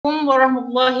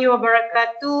Warahmatullahi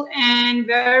wabarakatuh, and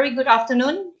very good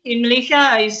afternoon. In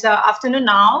Malaysia, it's afternoon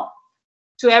now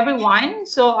to everyone.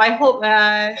 So I hope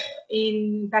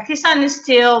in Pakistan is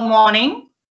still morning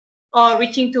or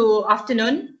reaching to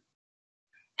afternoon.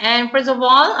 And first of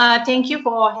all, thank you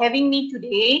for having me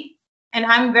today. And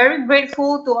I'm very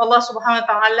grateful to Allah subhanahu wa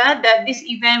ta'ala that this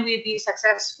event will be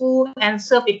successful and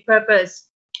serve its purpose.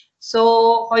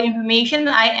 So for information,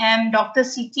 I am Dr.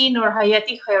 Siti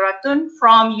Nurhayati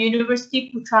from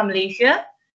University Putra, Malaysia.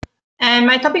 And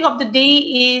my topic of the day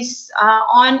is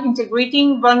on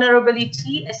integrating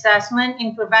vulnerability assessment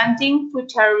in preventing food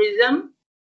terrorism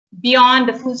beyond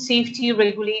the food safety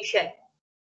regulation.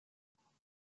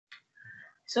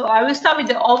 So I will start with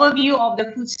the overview of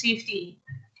the food safety.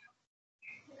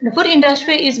 The food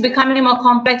industry is becoming more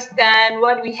complex than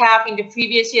what we have in the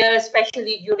previous years,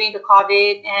 especially during the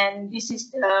COVID, and this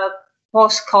is the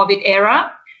post-COVID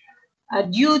era.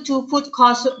 Due to food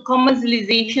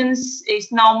commercializations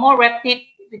is now more rapid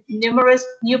with numerous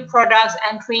new products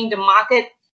entering the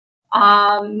market,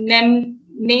 name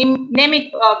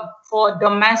it for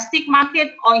domestic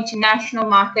market or international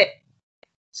market.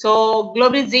 So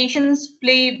globalizations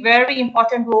play a very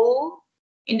important role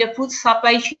in the food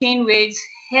supply chain, which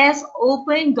has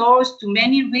opened doors to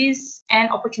many risks and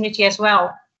opportunity as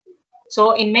well.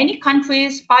 So in many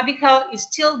countries, public health is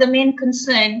still the main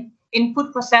concern in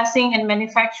food processing and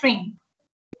manufacturing.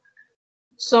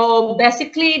 So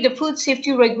basically, the food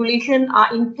safety regulations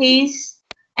are in place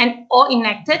and or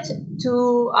enacted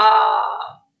to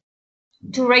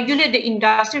regulate the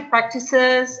industry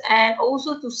practices and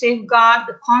also to safeguard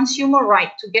the consumer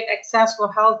right to get access for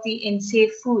healthy and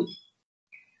safe food.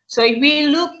 So if we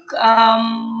look,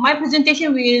 my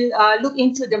presentation will look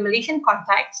into the Malaysian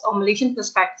context or Malaysian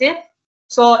perspective.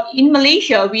 So in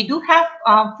Malaysia, we do have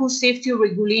food safety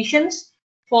regulations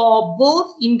for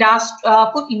both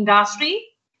food industry,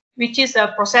 which is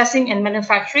processing and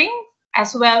manufacturing,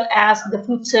 as well as the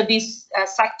food service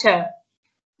sector.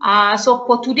 So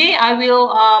for today, I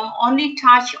will only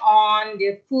touch on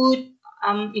the food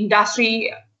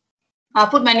industry,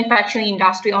 food manufacturing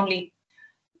industry only.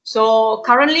 So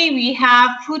currently we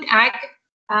have Food Act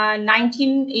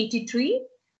 1983.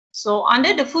 So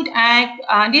under the Food Act,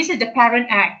 this is the parent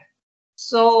act.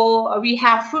 So we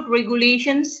have food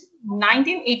regulations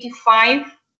 1985.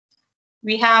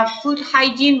 We have food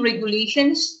hygiene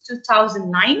regulations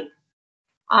 2009.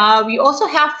 We also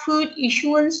have food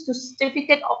issuance to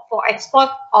certificate for export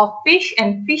of fish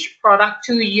and fish product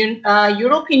to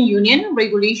European Union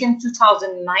regulation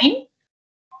 2009.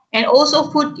 And also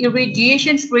food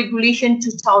irradiation regulation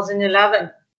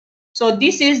 2011. So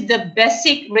this is the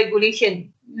basic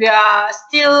regulation. We are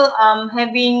still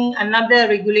having another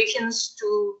regulations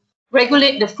to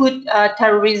regulate the food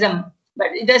terrorism,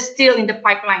 but it is still in the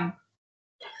pipeline.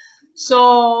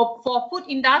 So for food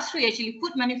industry, actually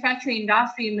food manufacturing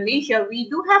industry in Malaysia, we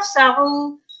do have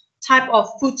several type of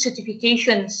food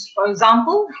certifications. For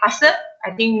example, HACCP.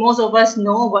 I think most of us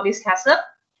know what is HACCP.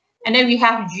 And then we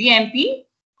have GMP.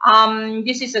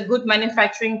 This is a good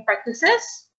manufacturing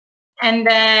practices. And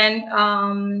then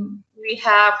we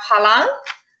have halal.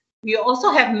 We also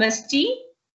have MST.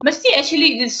 MST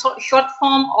actually is short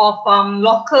form of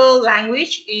local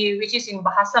language, which is in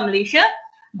Bahasa Malaysia.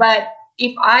 But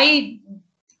if I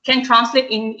can translate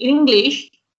in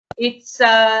English,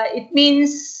 it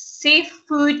means safe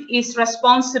food is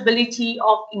responsibility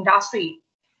of industry.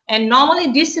 And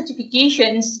normally these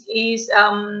certifications is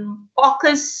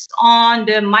focused on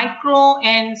the micro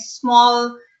and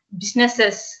small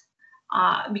businesses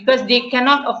because they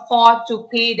cannot afford to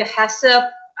pay the HACCP,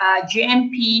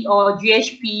 GMP or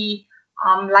GHP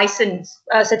license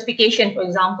certification, for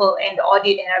example, and the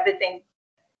audit and everything.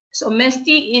 So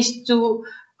MESTI is to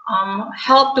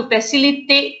help to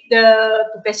facilitate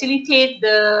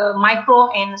the micro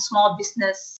and small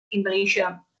business in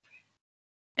Malaysia.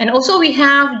 And also we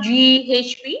have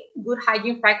GHP, Good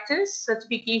Hygiene Practice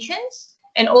certifications,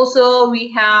 and also we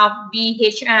have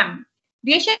BHM.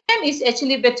 BHM is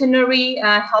actually veterinary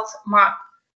health mark.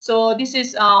 So this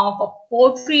is for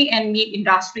poultry and meat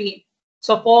industry.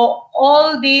 So for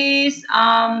all these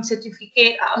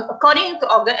certificate, according to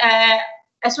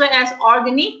as well as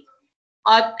organic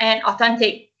and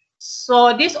authentic.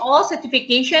 So this all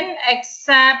certification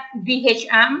except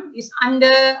BHM is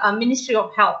under Ministry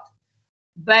of Health.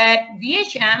 But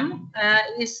BHM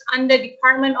is under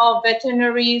Department of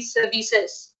Veterinary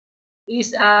Services.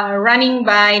 Is running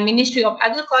by Ministry of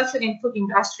Agriculture and Food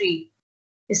Industry.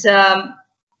 It's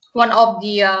one of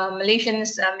the Malaysian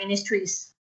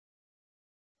ministries.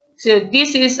 So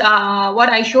this is what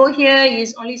I show here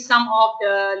is only some of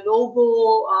the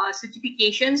logo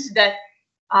certifications that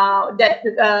that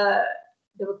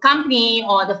the company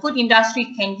or the food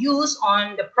industry can use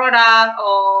on the product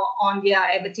or on their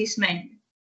advertisement.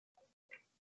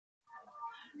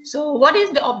 So what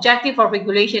is the objective of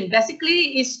regulation?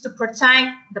 Basically, is to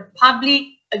protect the public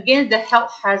against the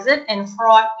health hazard and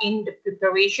fraud in the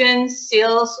preparation,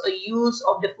 sales, or use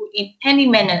of the food in any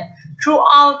manner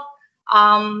throughout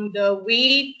the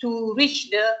way to reach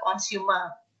the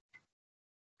consumer.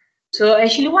 So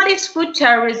actually, what is food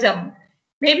terrorism?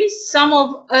 Maybe some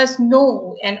of us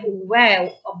know and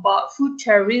aware about food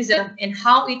terrorism and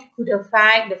how it could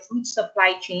affect the food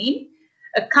supply chain,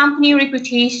 a company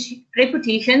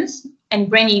reputations and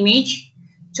brand image,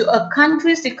 to a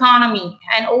country's economy,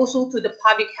 and also to the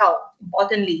public health,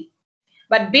 importantly.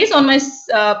 But based on my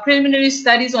preliminary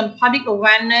studies on public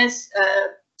awareness,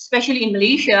 especially in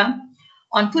Malaysia,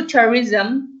 on food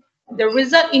terrorism, the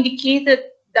result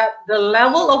indicated that the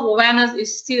level of awareness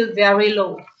is still very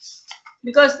low.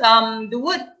 Because the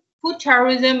word food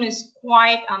terrorism is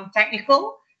quite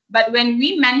technical, but when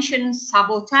we mention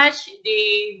sabotage,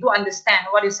 they do understand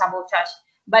what is sabotage.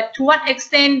 But to what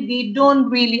extent, they don't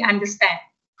really understand.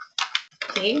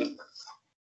 Okay.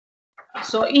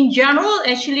 So in general,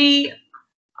 actually,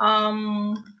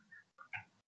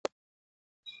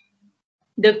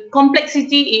 the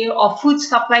complexity of food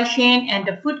supply chain and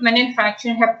the food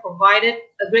manufacturing have provided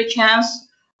a great chance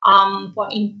for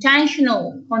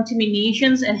intentional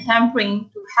contaminations and tampering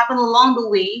to happen along the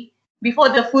way before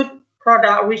the food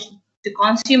product reaches the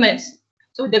consumers.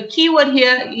 So the key word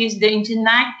here is the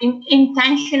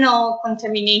intentional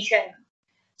contamination.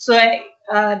 So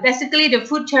basically, the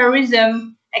food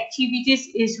terrorism activities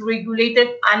is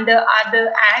regulated under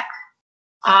other act.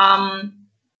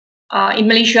 In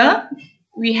Malaysia,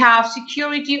 we have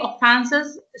Security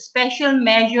Offences Special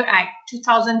Measure Act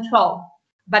 2012.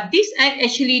 But this act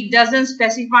actually doesn't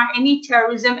specify any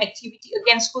terrorism activity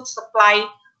against food supply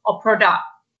or product.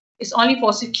 It's only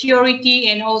for security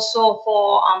and also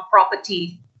for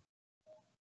property.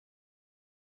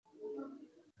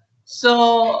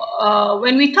 So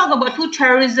when we talk about food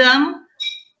terrorism,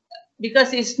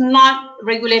 because it's not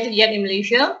regulated yet in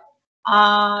Malaysia,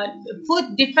 the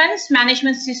Food Defense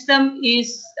Management System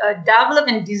is developed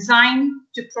and designed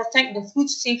to protect the food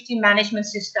safety management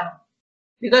system.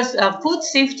 Because food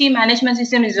safety management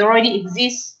system is already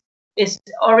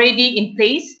in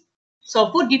place.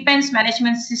 So food defense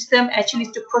management system actually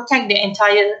is to protect the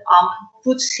entire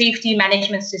food safety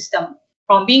management system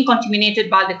from being contaminated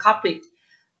by the culprit.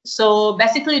 So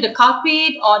basically the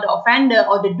culprit or the offender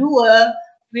or the doer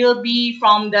will be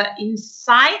from the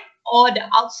inside or the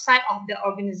outside of the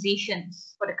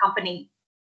organizations for the company.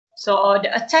 So the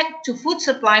attack to food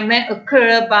supply may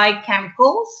occur by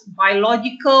chemicals,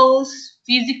 biologicals,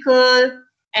 physical,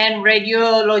 and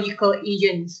radiological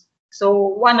agents. So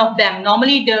one of them,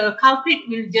 normally the culprit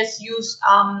will just use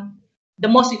the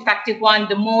most effective one,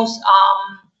 the most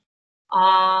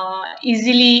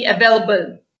easily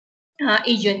available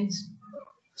agents.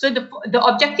 So the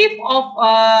objective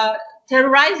of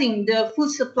terrorizing the food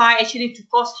supply actually to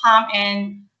cause harm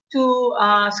and to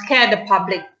scare the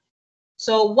public.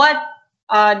 So what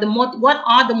are the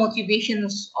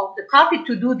motivations of the culprit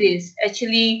to do this?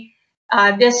 Actually,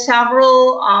 there's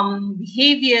several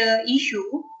behavior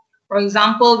issue. For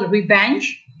example,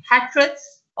 revenge, hatreds,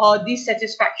 or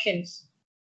dissatisfactions.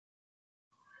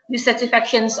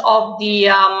 Dissatisfactions of the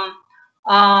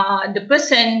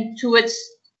person towards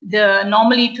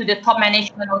normally to the top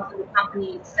management or to the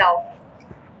company itself.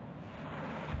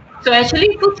 So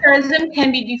actually, food terrorism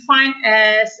can be defined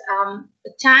as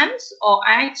attempts or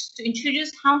acts to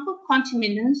introduce harmful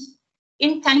contaminants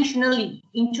intentionally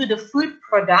into the food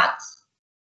products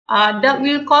that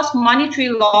will cause monetary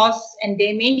loss and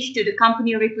damage to the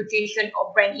company reputation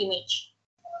or brand image.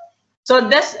 So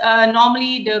that's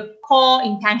normally the core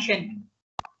intention.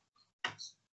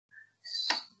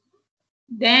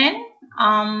 Then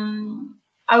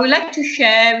I would like to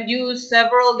share with you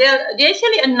several. There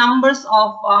actually a numbers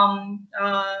of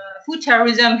food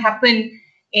terrorism happen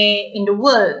in the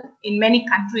world, in many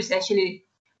countries actually.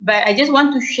 But I just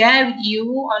want to share with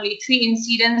you only 3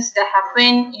 incidents that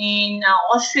happened in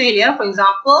Australia, for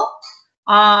example,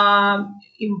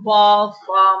 involve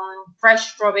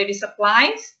fresh strawberry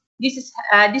supplies. This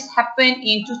happened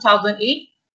in 2008.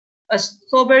 A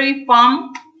strawberry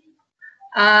farm.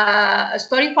 A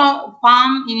strawberry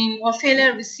farm in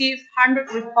Australia received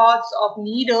 100 reports of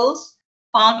needles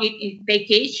found in its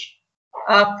package,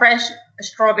 fresh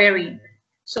strawberry.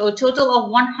 So a total of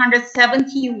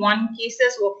 171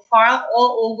 cases were filed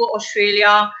all over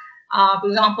Australia, for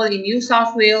example, in New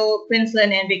South Wales,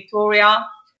 Queensland, and Victoria.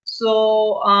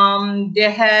 So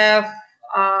they have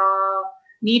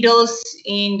needles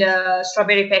in the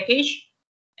strawberry package,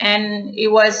 and it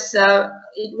was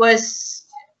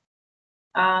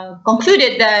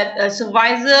concluded that a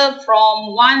supervisor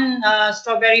from one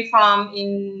strawberry farm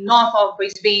in north of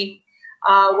Brisbane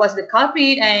was the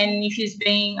culprit, and she's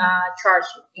being charged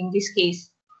in this case.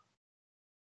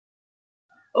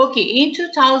 Okay, in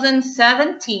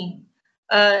 2017,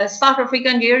 South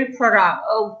African dairy product,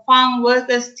 farm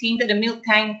workers tinted the milk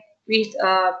tank with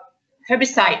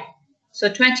herbicide. So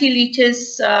 20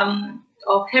 liters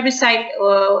of herbicide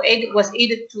was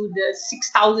added to the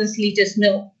 6,000 liters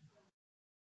milk.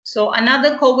 So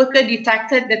another co-worker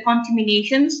detected the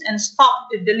contaminations and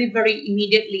stopped the delivery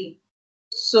immediately.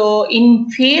 So in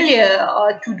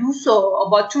failure to do so,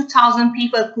 about 2,000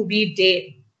 people could be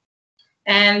dead.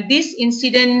 And this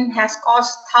incident has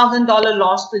caused $1,000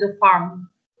 loss to the farm.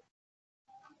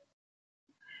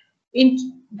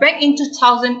 Back in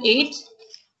 2008,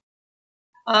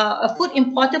 a food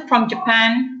imported from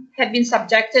Japan had been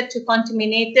subjected to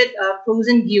contaminated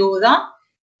frozen gyoza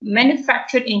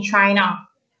manufactured in China.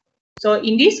 So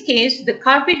in this case, the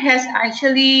culprit has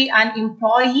actually an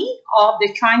employee of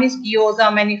the Chinese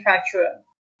gyoza manufacturer.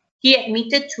 He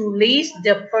admitted to lace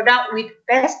the product with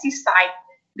pesticide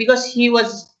because he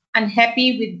was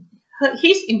unhappy with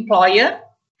his employer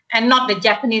and not the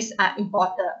Japanese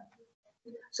importer.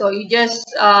 So it just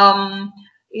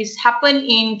is happened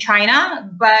in China,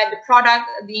 but the product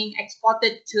being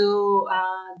exported to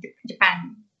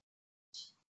Japan.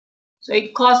 So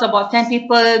it caused about 10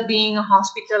 people being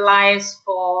hospitalized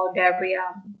for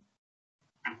diarrhea.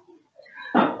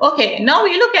 Okay, now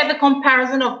we look at the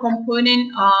comparison of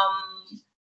component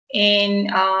in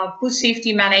food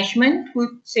safety management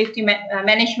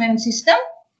system.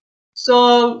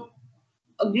 So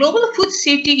a global food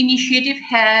safety initiative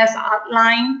has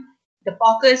outlined the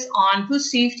focus on food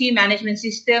safety management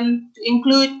system to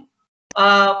include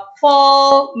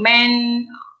four main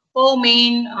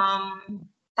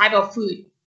type of food.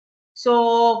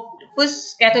 So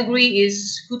first category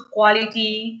is food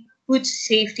quality, food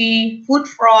safety, food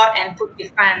fraud, and food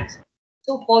defense.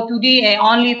 So for today, I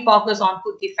only focus on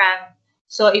food defense.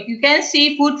 So if you can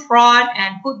see, food fraud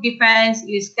and food defense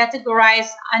is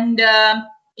categorized under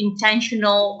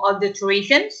intentional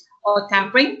adulterations or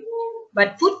tampering,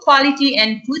 but food quality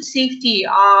and food safety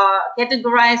are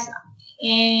categorized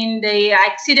in the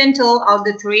accidental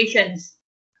adulterations.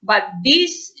 But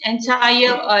these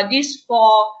entire, these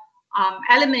four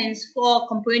elements, four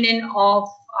component of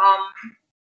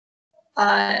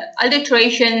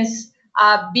adulterations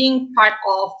are being part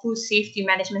of food safety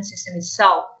management system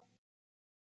itself.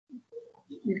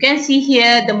 You can see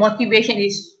here the motivation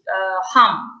is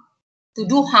harm, to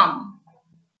do harm.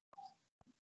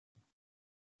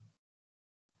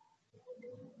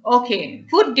 Okay,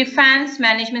 food defense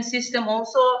management system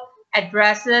also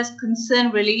addresses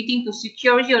concern relating to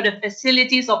security of the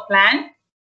facilities or plant,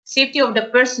 safety of the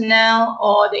personnel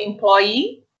or the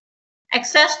employee,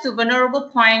 access to vulnerable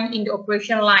point in the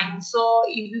operation line. So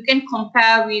if you can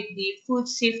compare with the food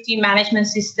safety management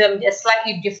system, they're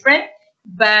slightly different,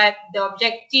 but the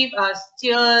objective are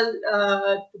still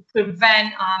to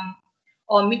prevent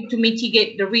or to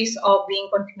mitigate the risk of being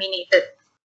contaminated.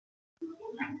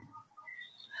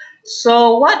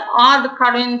 So what are the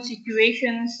current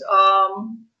situations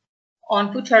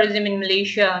on food terrorism in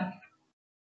Malaysia?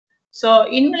 So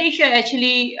in Malaysia,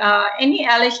 actually, any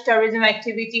alleged terrorism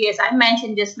activity, as I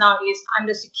mentioned just now, is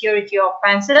under security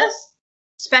offences,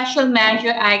 Special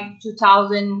Measure Act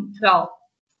 2012.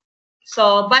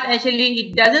 So, but actually,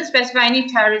 it doesn't specify any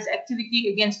terrorist activity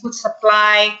against food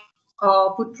supply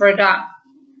or food product.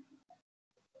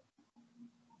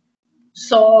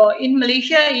 So in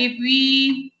Malaysia,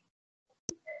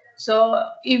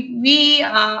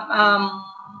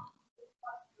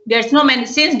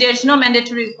 since there's no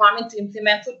mandatory requirement to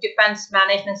implement food defense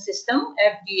management system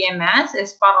 (FDMS)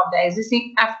 as part of the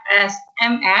existing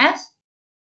FSMS,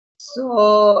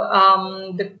 so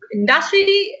the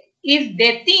industry, if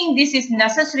they think this is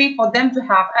necessary for them to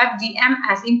have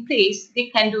FDMS in place, they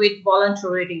can do it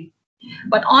voluntarily,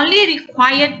 but only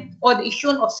required for the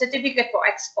issuance of certificate for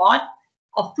export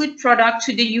of food product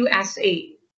to the USA.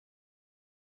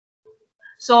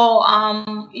 So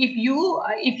if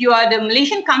you are the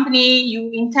Malaysian company,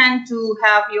 you intend to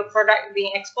have your product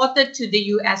being exported to the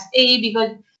USA,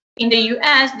 because in the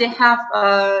US they have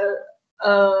a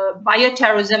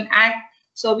Bioterrorism Act,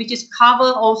 so which is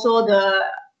cover also the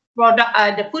product,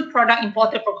 the food product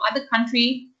imported from other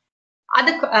country.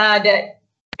 The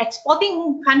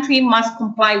exporting country must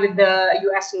comply with the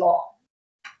US law.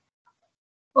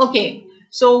 Okay,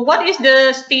 so what is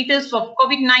the status of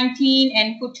COVID-19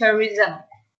 and food terrorism?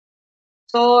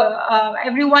 So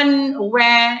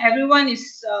everyone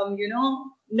is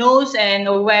knows and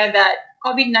aware that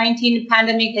COVID-19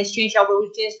 pandemic has changed our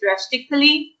routines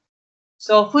drastically.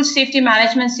 So food safety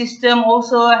management system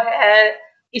also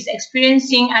is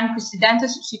experiencing unprecedented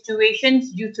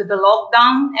situations due to the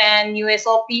lockdown and new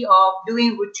SOP of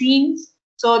doing routines.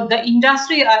 So the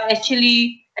industry are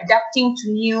actually adapting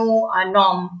to new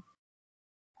norm.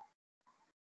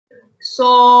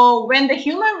 So when the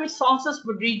human resources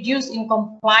would reduce in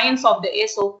compliance of the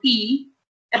SOP,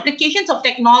 applications of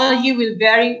technology will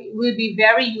be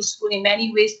very useful in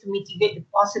many ways to mitigate the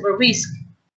possible risk.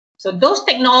 So those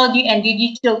technology and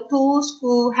digital tools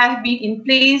could have been in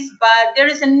place, but there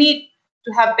is a need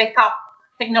to have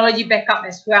technology backup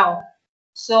as well.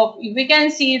 So we can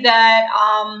see that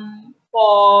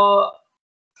for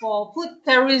food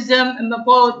terrorism,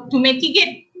 to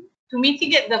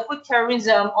mitigate the food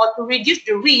terrorism or to reduce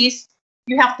the risk,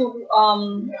 you have to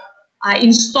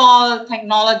install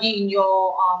technology in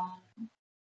your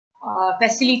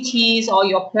facilities or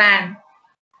your plant.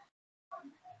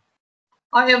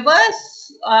 However,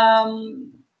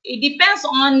 it depends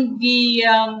on the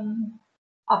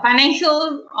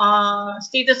financial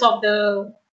status of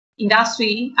the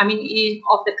industry,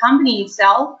 of the company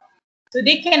itself. So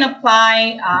they can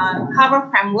apply CARVER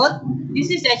Framework. This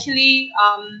is actually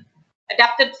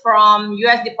adapted from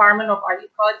US Department of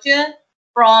Agriculture,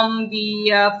 from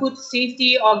the Food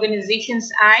Safety Organizations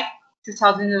Act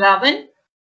 2011.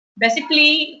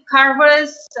 Basically,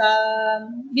 CARVER's,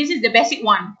 this is the basic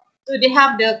one. So they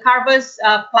have the CARVER's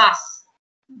Plus,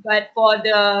 but for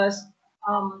the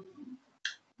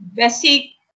basic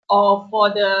or for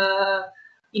the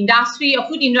industry or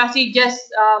food industry,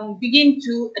 just begin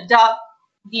to adopt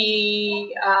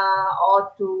the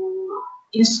or to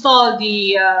install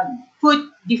the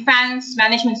food defense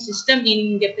management system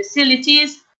in their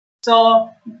facilities, so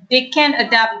they can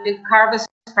adapt the CARVER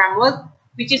framework,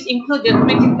 which is include the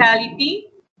criticality,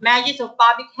 measures of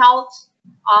public health,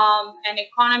 and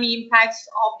economy impacts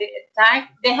of the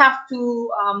attack. They have to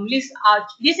list out.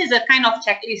 This is a kind of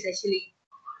checklist actually.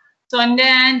 So and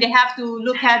then they have to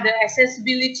look at the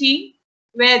accessibility,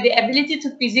 where the ability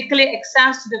to physically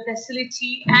access to the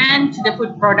facility and to the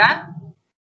food product.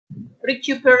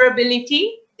 Recuperability,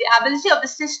 the ability of the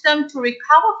system to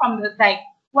recover from the attack.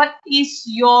 What is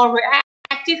your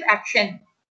reactive action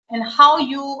and how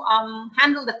you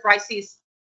handle the crisis?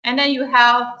 And then you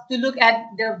have to look at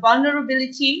the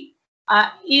vulnerability,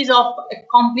 ease of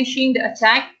accomplishing the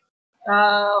attack,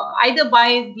 either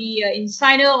by the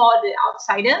insider or the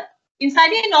outsider.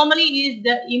 Insider normally is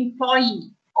the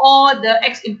employee or the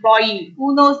ex-employee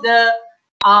who knows the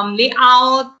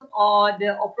layout or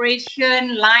the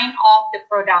operation line of the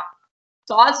product.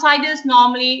 So outsiders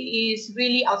normally is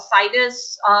really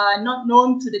outsiders, not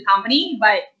known to the company,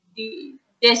 but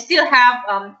they still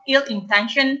have ill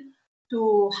intention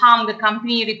to harm the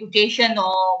company reputation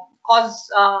or cause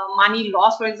money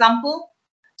loss, for example.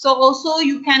 So also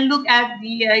you can look at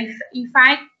the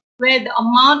effect, where the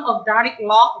amount of direct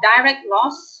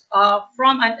loss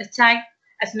from an attack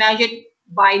as measured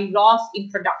by loss in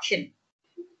production.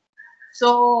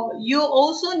 So you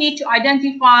also need to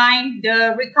identify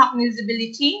the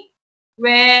recognizability,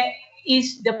 where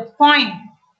is the point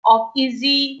of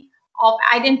easy of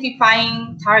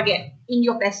identifying target in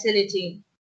your facility.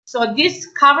 So this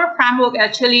CARVER framework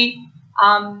actually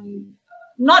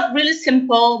not really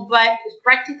simple, but it's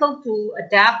practical to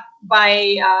adapt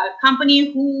by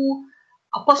company who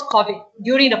post-COVID,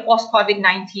 during the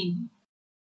post-COVID-19.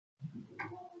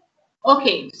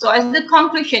 Okay, so as the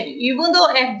conclusion, even though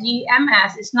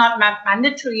FGMS is not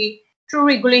mandatory through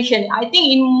regulation, I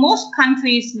think in most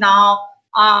countries now,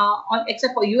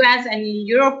 except for US and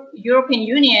European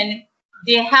Union,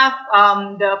 they have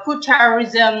the food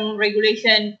terrorism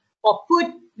regulation for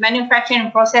food manufacturing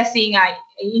and processing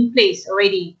in place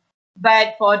already.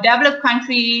 But for developed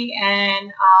country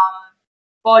and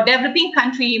for developing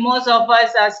country, most of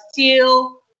us are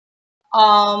still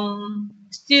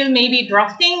maybe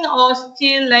drafting or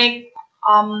still like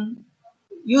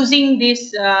using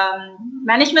this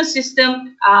management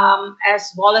system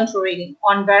as voluntary,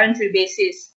 on voluntary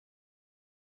basis.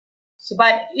 So,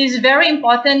 but it's very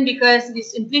important because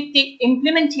this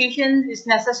implementation is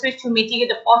necessary to mitigate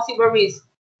the possible risk.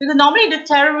 Because normally the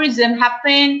terrorism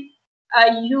happen,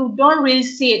 you don't really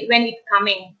see it when it's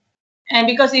coming, and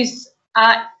because it's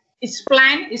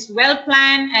planned, it's well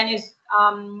planned, and it's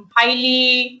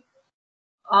highly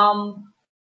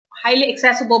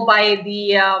accessible by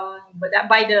the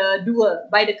doer,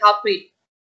 by the culprit.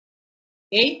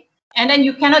 Okay, and then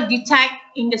you cannot detect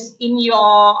in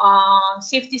your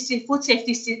food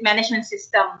safety management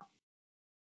system.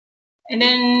 And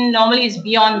then normally it's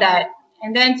beyond that.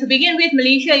 And then to begin with,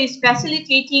 Malaysia is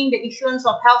facilitating the issuance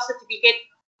of health certificate,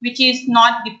 which is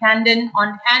not dependent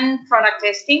on end product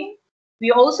testing. We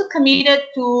are also committed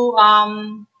to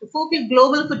fulfill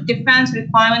global food defense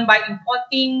requirement by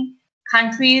importing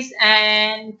countries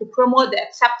and to promote the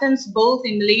acceptance both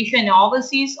in Malaysia and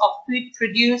overseas of food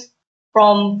produced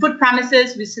from food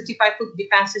premises with certified food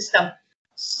defense system.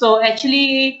 So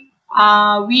actually,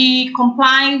 we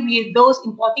comply with those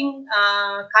importing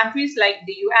countries like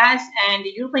the US and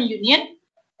the European Union.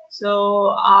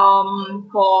 So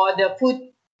for the food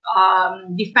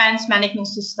defense management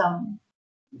system.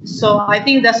 So I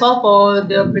think that's all for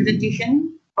the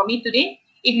presentation for me today.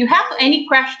 If you have any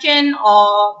question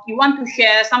or you want to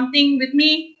share something with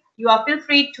me, you are feel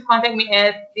free to contact me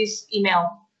at this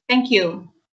email. Thank you.